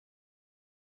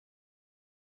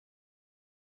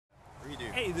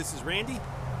Hey, this is Randy.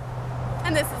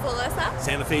 And this is Alyssa.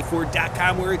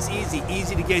 SantaFeFord.com, where it's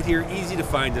easy to get here, easy to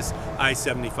find us.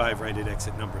 I-75 right at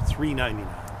exit number 399.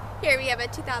 Here we have a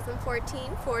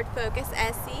 2014 Ford Focus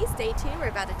SC. Stay tuned, we're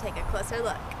about to take a closer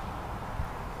look.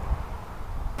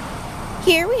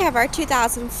 Here we have our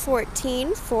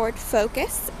 2014 Ford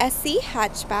Focus SC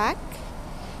hatchback.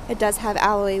 It does have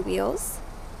alloy wheels,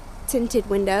 tinted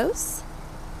windows,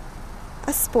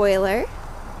 a spoiler.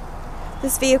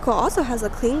 This vehicle also has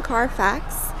a clean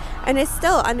Carfax and is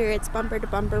still under its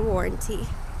bumper-to-bumper warranty.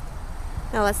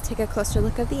 Now let's take a closer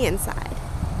look at the inside.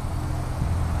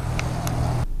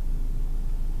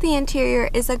 The interior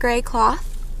is a gray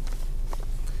cloth.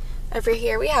 Over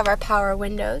here we have our power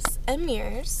windows and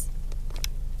mirrors.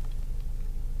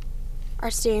 Our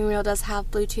steering wheel does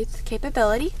have Bluetooth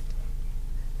capability.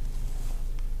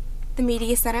 The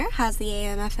media center has the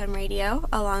AM/FM radio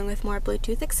along with more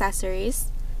Bluetooth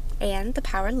accessories and the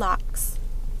power locks.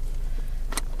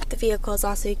 The vehicle is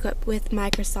also equipped with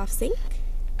Microsoft Sync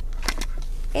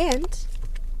and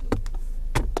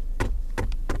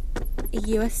a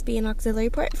USB and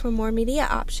auxiliary port for more media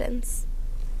options.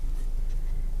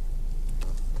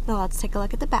 Now let's take a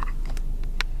look at the back.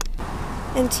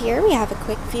 And here we have a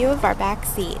quick view of our back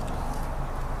seat.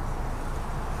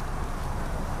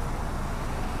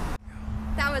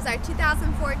 That was our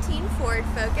 2014 Ford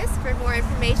Focus. For more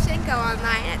information, go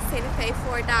online at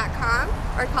SantaFeFord.com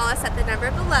or call us at the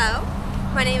number below.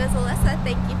 My name is Alyssa.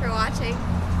 Thank you for watching.